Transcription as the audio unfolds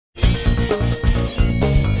And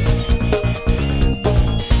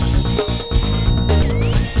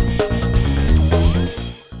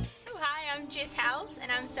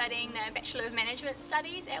I'm studying the Bachelor of Management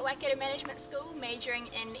Studies at Waikato Management School, majoring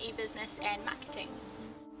in e-business and marketing.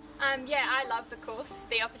 Yeah, I love the course.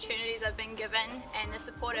 The opportunities I've been given and the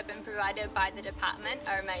support I've been provided by the department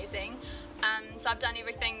are amazing. So I've done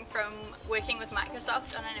everything from working with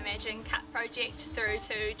Microsoft on an Imagine Cut project through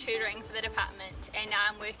to tutoring for the department, and now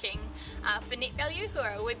I'm working for NetValue, who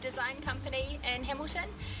are a web design company in Hamilton.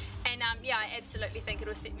 And yeah, I absolutely think it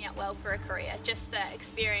will set me up well for a career. Just the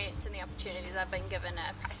experience and the opportunities I've been given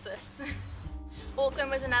are priceless.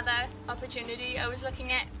 Auckland was another opportunity I was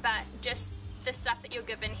looking at, but just the stuff that you're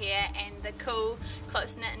given here and the cool,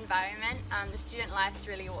 close-knit environment, the student life's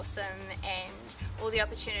really awesome, and all the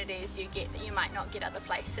opportunities you get that you might not get other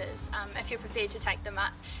places. If you're prepared to take them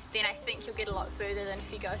up, then I think you'll get a lot further than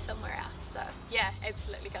if you go somewhere else. So yeah,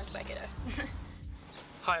 absolutely come to Waikato.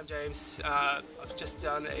 Hi, I'm James. I've just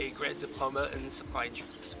done a grad diploma in supply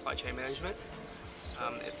chain management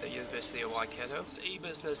at the University of Waikato.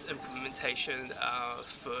 E-business implementation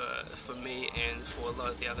for me and for a lot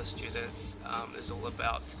of the other students is all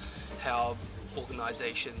about how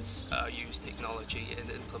organisations use technology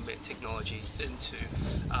and implement technology into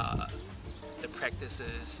the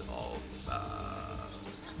practices of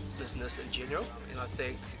business in general, and I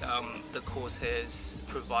think the course has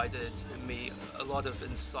provided me a lot of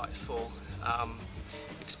insightful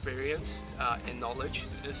experience and knowledge.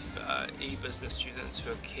 If e-business students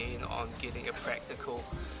who are keen on getting a practical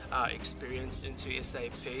experience into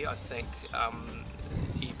SAP, I think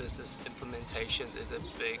e-business implementation is a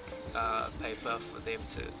big paper for them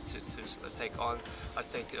to sort of take on. I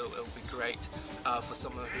think it'll be great for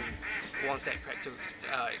someone who wants that practical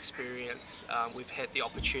experience. We've had the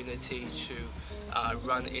opportunity to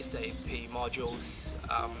run SAP modules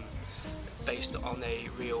based on a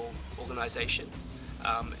real organisation.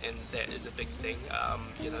 And that is a big thing.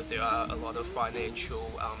 You know, there are a lot of financial,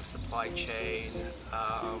 supply chain,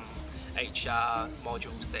 HR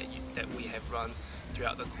modules that we have run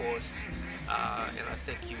throughout the course, and I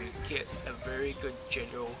think you get a very good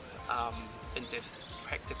general, in-depth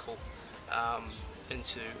practical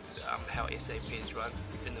into how SAP is run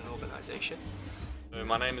in an organisation.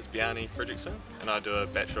 My name is Bjarni Fredriksson, and I do a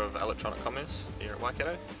Bachelor of Electronic Commerce here at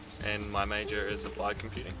Waikato, and my major is Applied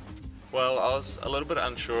Computing. Well, I was a little bit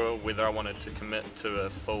unsure whether I wanted to commit to a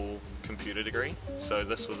full computer degree, so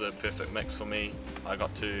this was a perfect mix for me. I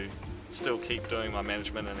got to still keep doing my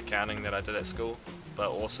management and accounting that I did at school, but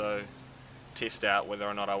also test out whether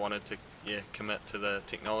or not I wanted to commit to the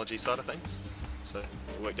technology side of things, so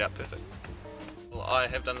it worked out perfect. Well, I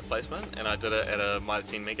have done the placement, and I did it at a Mitre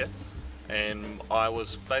 10 Mega, and I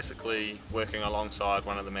was basically working alongside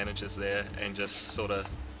one of the managers there and just sort of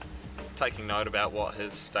taking note about what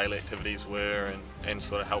his daily activities were and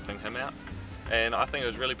sort of helping him out. And I think it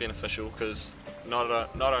was really beneficial because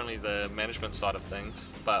not only the management side of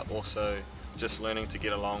things, but also just learning to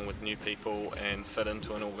get along with new people and fit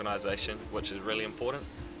into an organisation, which is really important.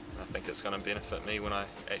 I think it's going to benefit me when I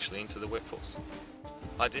actually enter the workforce.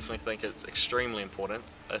 I definitely think it's extremely important.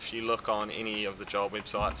 If you look on any of the job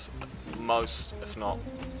websites, most, if not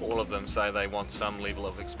all of them, say they want some level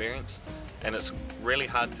of experience, and it's really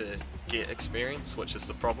hard to get experience, which is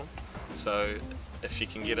the problem. So if you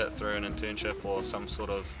can get it through an internship or some sort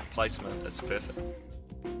of placement, it's perfect.